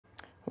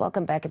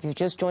Welcome back. If you've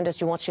just joined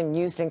us, you're watching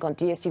Newslink on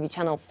DSTV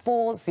channel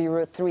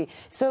 403.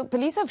 So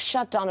police have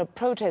shut down a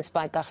protest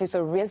by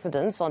Kagiso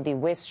residents on the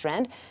West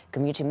Strand.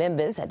 Community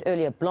members had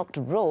earlier blocked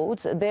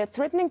roads. They're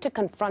threatening to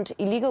confront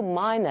illegal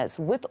miners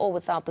with or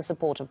without the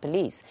support of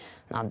police.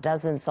 Now,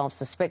 dozens of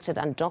suspected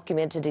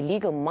undocumented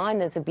illegal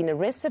miners have been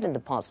arrested in the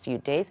past few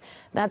days.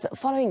 That's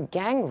following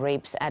gang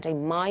rapes at a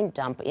mine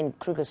dump in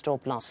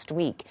Krugersdorp last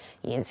week.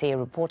 eNCA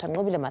reporter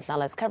Nqobile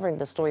Madlala is covering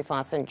the story for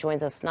us and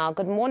joins us now.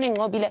 Good morning,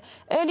 Nqobile.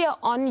 Earlier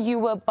on, you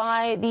were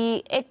by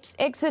the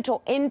exit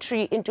or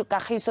entry into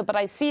Kagiso, but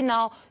I see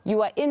now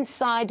you are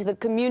inside the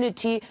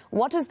community.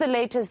 What is the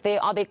latest there?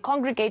 Are they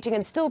congregating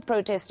and still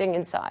protesting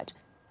inside?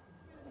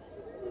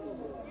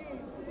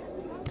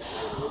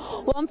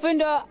 Well,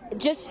 Mfundo,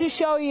 just to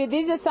show you,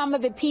 these are some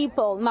of the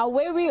people. Now,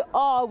 where we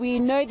are, we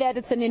know that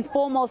it's an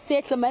informal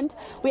settlement.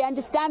 We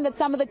understand that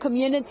some of the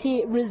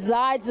community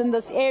resides in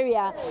this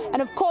area.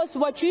 And of course,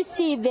 what you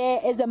see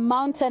there is a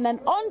mountain. And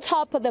on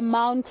top of the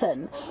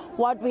mountain,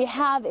 what we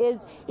have is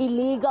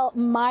illegal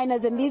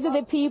miners. And these are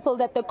the people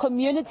that the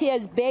community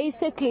has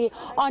basically,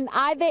 on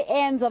either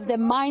ends of the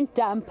mine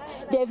dump,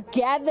 they've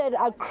gathered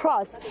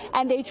across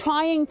and they're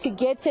trying to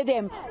get to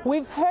them.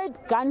 We've heard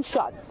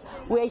gunshots.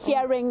 We're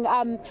hearing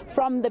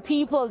from the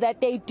people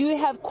that they do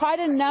have quite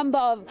a number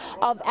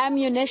of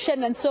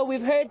ammunition, and so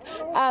we've heard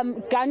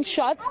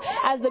gunshots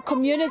as the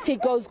community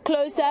goes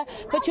closer.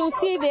 But you'll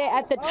see there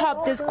at the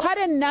top, there's quite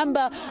a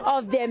number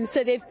of them,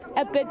 so they're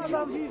a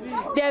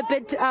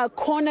bit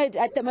cornered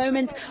at the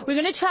moment. We're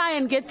going to try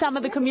and get some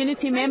of the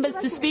community members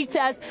to speak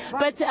to us,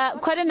 but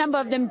quite a number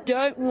of them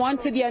don't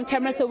want to be on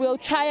camera, so we'll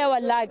try our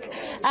luck.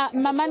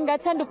 Mama,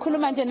 ngathanda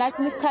ukukhuluma nje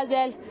nathi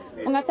nisichazele.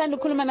 Ungathanda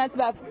ukukhuluma nathi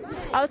baba?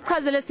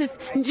 Awusichazele sisi,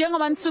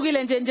 njengoba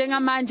nisukile nje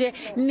njengamanje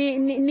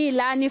ni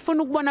la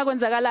nifuna ukubona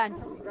kwenzakalani?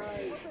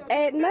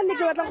 Nna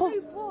ke batla go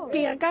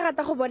ka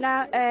rata go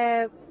bona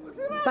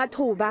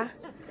batho ba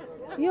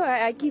yo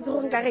a ke itse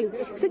go nka reng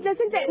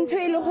sentle ntho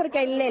e le gore ka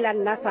ilela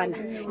nna fana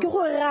ke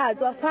go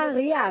ratswa fa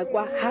re ya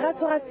kwa ha ra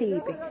tshwara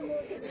sepe,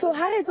 so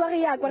ha re tswa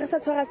re ya kwa re sa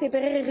tshwara sepe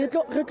re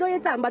tlo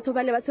etsang batho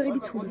ba le ba tshwere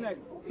dithunya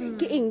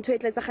ke eng ntho e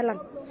tletsagalang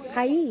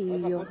ha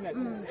iyo.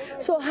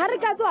 So ha re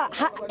ka tswa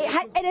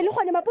ene le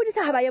gone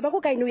mapodisa ha ba yo ba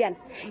go kaino yana,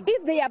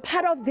 if they are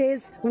part of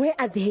this, where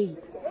are they?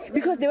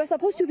 Because they were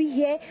supposed to be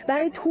here, ba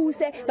re thuse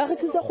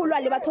go lwa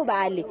le batho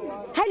bale.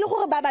 Ha ile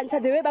gore ba bantsha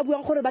the way ba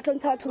buang gore ba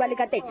tlontsha batho bale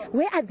ka teng,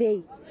 where are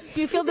they?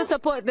 Do you feel the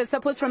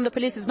support from the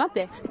police is not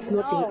there? It's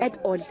not there at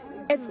all.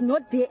 It's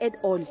not there at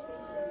all.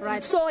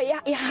 Right. So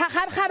ha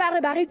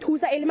ba re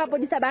thusa ele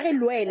mapodisa ba re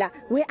lwela,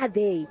 where are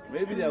they?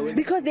 Maybe they are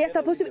because they are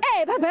supposed to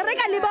ba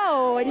bereka le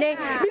bone,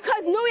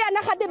 because no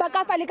yana gate ba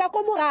ka fa le ka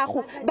ko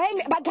morago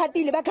ba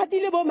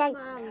khatile bo mang,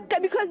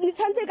 because ni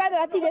tshwantse ka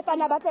ba tile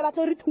fana ba tle ba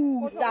tlo re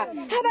thusa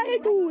ha ba re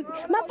thusa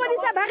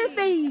mapodisa ba re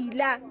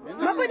feila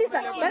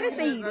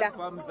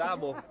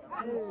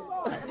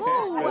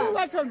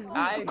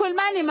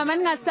Khulumani mama,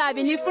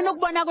 ningasabi, nifuna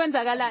ukubona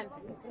kwenzakalani?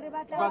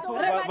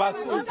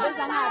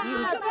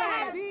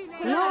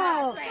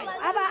 No,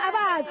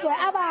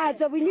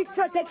 we need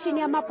protection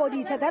ya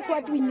mapodisa. That's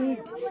what we need.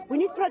 We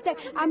need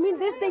I mean,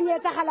 this thing here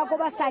is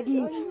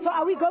so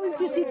are we going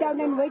to sit down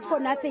and wait for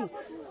nothing?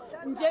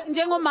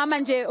 Njengomama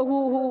nje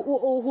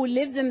who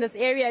lives in this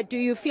area, do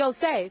you feel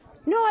safe?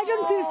 No, I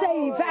don't feel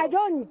safe.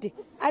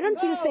 I don't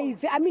feel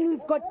safe. I mean,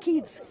 we've got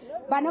kids.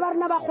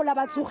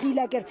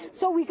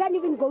 So we can't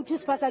even go to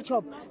Spaza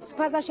shop.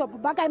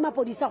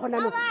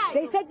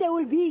 They said they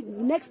will be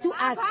next to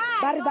us.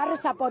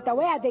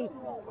 Where are they?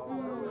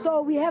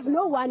 So we have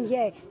no one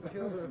here.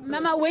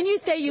 Mama, when you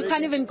say you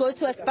can't even go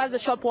to a spaza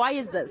shop, why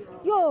is this?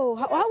 Yo,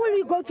 how will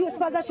we go to a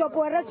spaza shop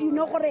whereas you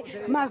know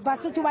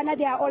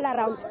they are all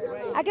around?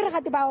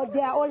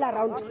 They are all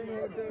around.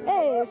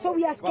 Hey, so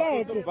we are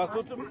scared.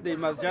 They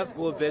must just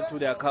go back to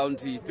their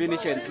county,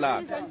 finish and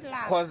clear.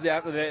 Because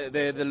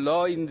the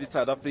law in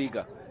South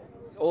Africa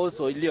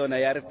also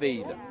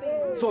failed.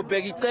 So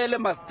Begitele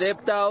must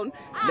step down,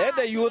 let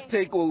the youth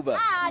take over,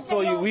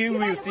 so we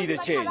will see the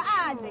change.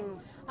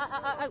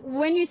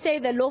 When you say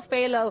the law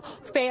fail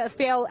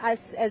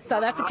as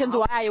South Africans,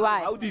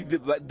 why? How did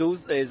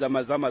those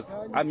Zamazamas,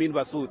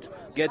 Basut,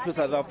 get to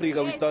South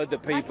Africa without the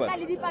papers?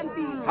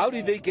 How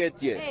did they get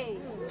here?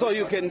 So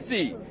you can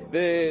see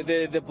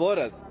the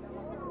borders.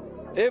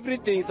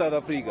 Everything in South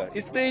Africa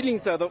is failing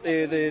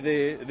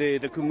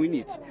the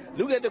community.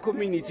 Look at the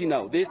community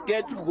now. They're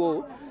scared to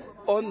go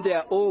on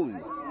their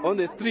own, on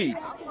the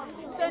streets.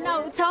 So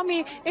now tell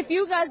me, if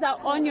you guys are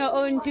on your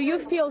own, do you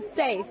feel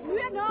safe?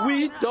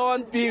 We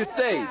don't feel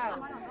safe.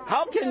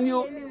 How can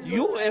you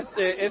as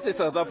a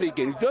South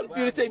African, you don't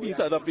feel safe in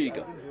South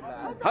Africa?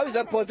 How is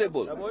that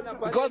possible?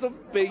 Because of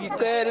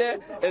Begitele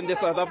and the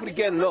South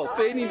African law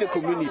failing the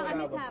community.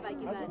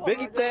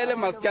 Begitele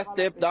must just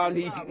step down.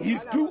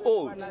 He's too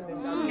old.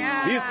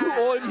 He's too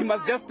old. He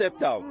must just step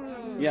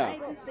down. Yeah.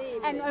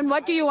 And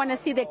what do you want to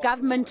see the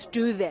government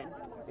do then?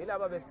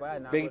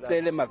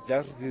 Begitele must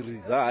just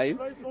resign.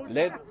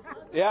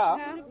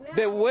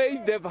 The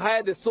way they've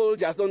hired the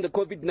soldiers on the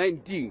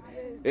COVID-19,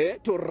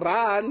 to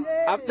run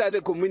after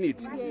the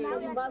community.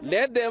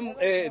 Let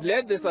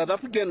the South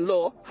African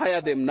law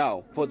hire them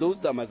now for those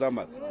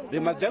zamazamas. They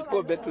must just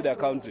go back to their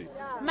country.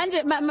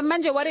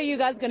 Manje, what are you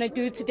guys going to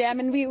do today? I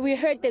mean, we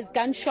heard there's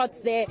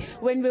gunshots there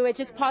when we were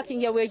just parking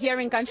here. We're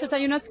hearing gunshots. Are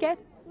you not scared?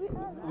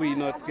 We're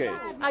not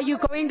scared. Are you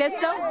going there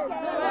still?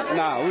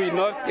 No, we're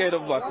not scared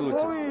of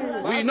Basotho.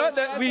 We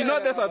know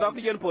the South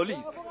African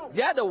police.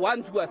 They are the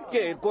ones who are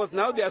scared because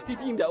now they are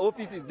sitting in their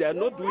offices. They are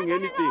not doing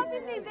anything.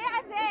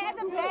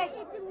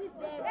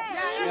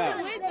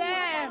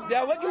 They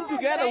are working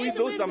together with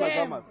those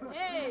zamazamas.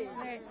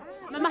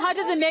 Mama, how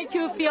does it make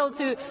you feel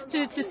to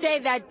say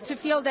that, to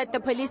feel that the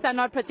police are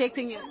not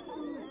protecting you?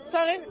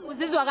 Sorry?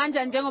 Uzizwa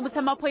kanjani njengoba uthi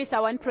amaphoyisa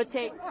won't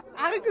protect?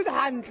 I good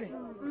handle.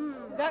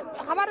 That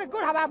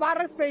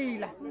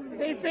fail.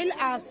 They fail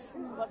us.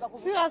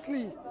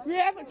 Seriously. We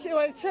have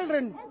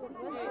children.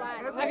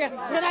 Okay.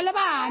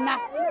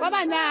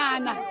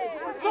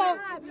 So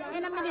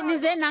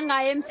nize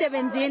nanga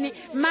emsebenzini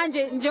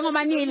manje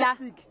njengoba nila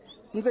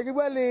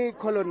Nqobile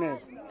Colonel,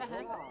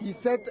 he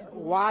said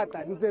what?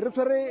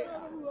 Referee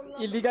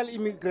illegal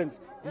immigrants,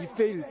 he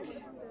failed.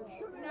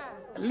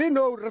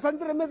 Lino, at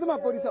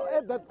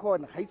that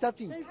corner, where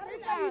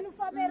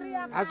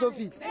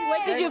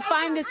did you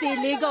find this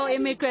illegal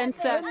immigrants,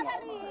 sir?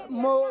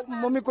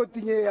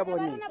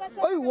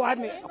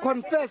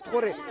 Confessed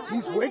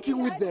he's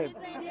working with them,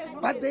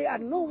 but they are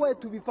nowhere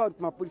to be found.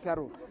 They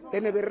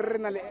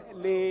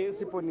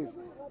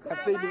are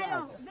failing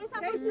us.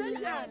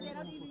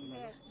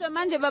 So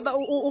manje baba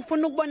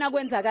ufuna ukubona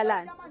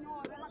kwenzakalani?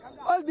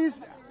 All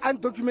these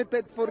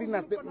undocumented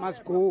foreigners, they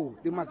must go.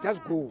 They must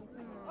just go.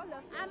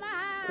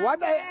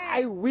 What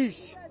I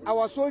wish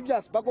our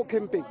soldiers back on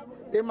camping,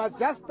 they must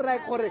just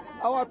strike.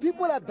 Our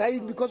people are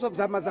dying because of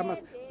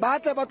zamazamas.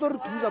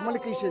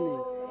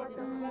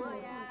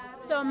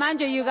 So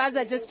manje, you guys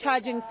are just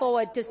charging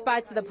forward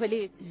despite the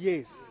police?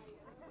 Yes.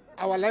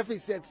 Our life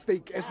is at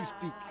stake as we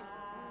speak.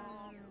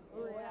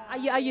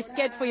 Are you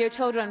scared for your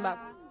children, Baba?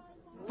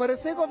 For the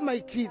sake of my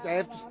kids, I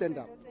have to stand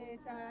up.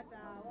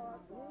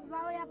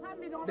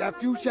 Their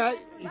future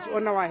is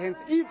on our hands.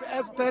 If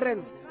as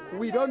parents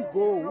we don't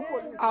go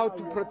out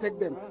to protect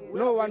them,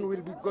 no one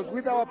will be, because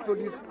with our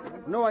police,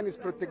 no one is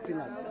protecting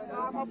us.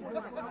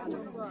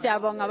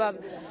 Siyabonga, Baba.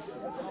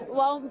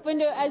 Well,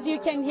 Mfundo, as you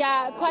can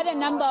hear, quite a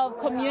number of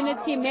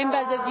community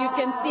members, as you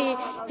can see,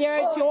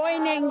 they're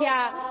joining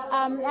here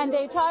and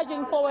they're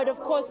charging forward, of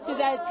course, to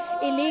that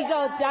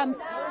illegal dumps.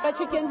 But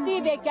you can see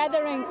they're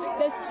gathering.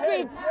 The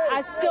streets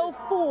are still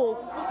full.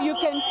 You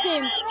can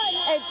see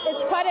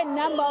it's quite a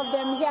number of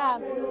them here.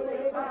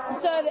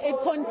 So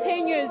it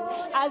continues,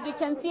 as you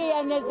can see,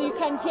 and as you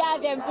can hear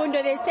them,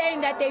 Mfundo, they're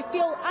saying that they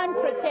feel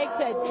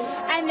unprotected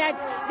and that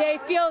they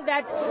feel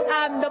that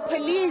the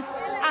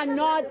police are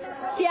not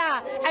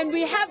here. And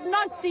we have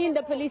not seen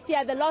the police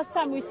here. The last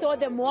time we saw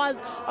them was,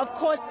 of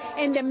course,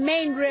 in the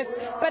main rift.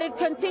 But it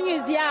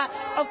continues here,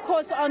 of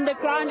course, on the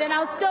ground. And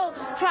I'll still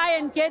try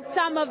and get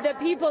some of the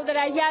people that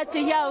are here to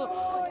hear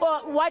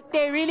what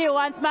they really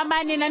want.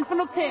 Mama Nina and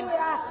Funuktin.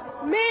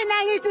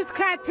 Mina ngithi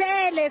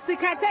sikhathele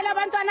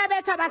abantwana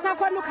bethu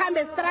abasakhona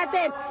ukuhamba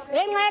estrateni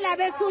enqela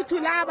besuthu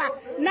laba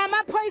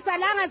namaphoyisa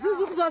la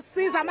ngaziza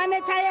ukuzosiza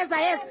amanethayeza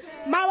yesi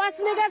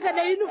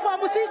mawasinikezele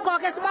uniform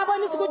sigqoke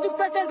sibabonisa ukuthi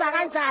kusetshenzwa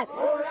kanjani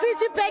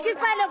sithi bheka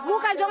icele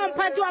vuka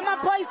njengomphathi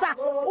wamaphoyisa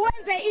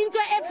wenze into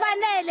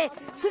efanele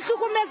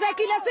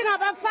sihlukumezekile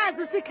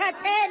singabafazi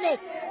sikhathele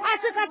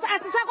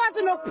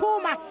asisakwazi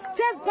nokuphuma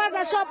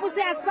siyaziphaza shop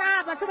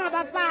siyasaba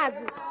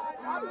singabafazi.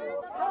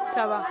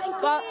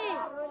 Well,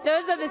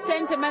 those are the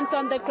sentiments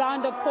on the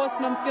ground, of course,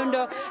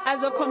 Nomfundo,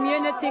 as the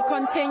community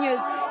continues.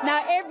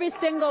 Now, every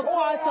single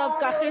part of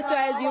Kagiso,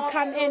 as you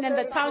come in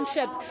the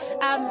township,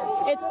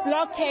 it's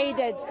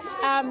blockaded.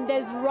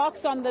 There's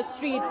rocks on the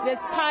streets,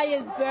 there's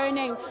tires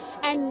burning,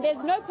 and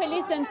there's no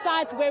police in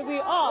sight where we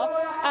are.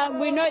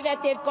 We know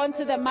that they've gone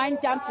to the mine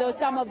dump, though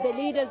some of the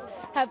leaders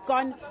have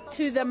gone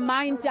to the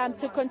mine dump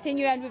to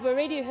continue, and we've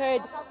already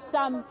heard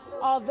some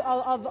of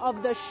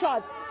the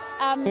shots.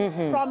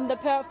 From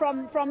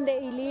the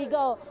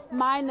illegal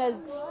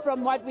miners,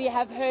 from what we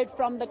have heard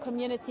from the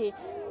community.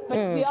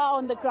 But we are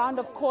on the ground,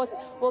 of course.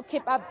 We'll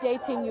keep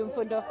updating you,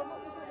 Mfundo.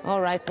 All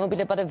right,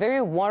 Nqobile, but a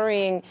very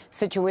worrying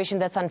situation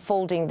that's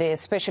unfolding there,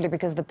 especially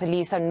because the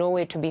police are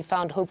nowhere to be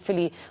found.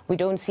 Hopefully, we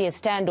don't see a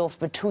standoff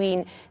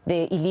between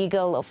the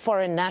illegal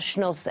foreign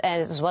nationals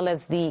as well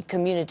as the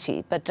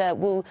community. But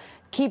we'll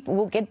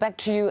get back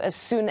to you as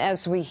soon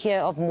as we hear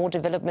of more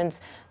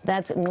developments.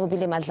 That's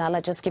Nqobile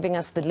Madlala just giving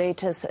us the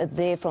latest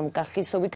there from Kagiso.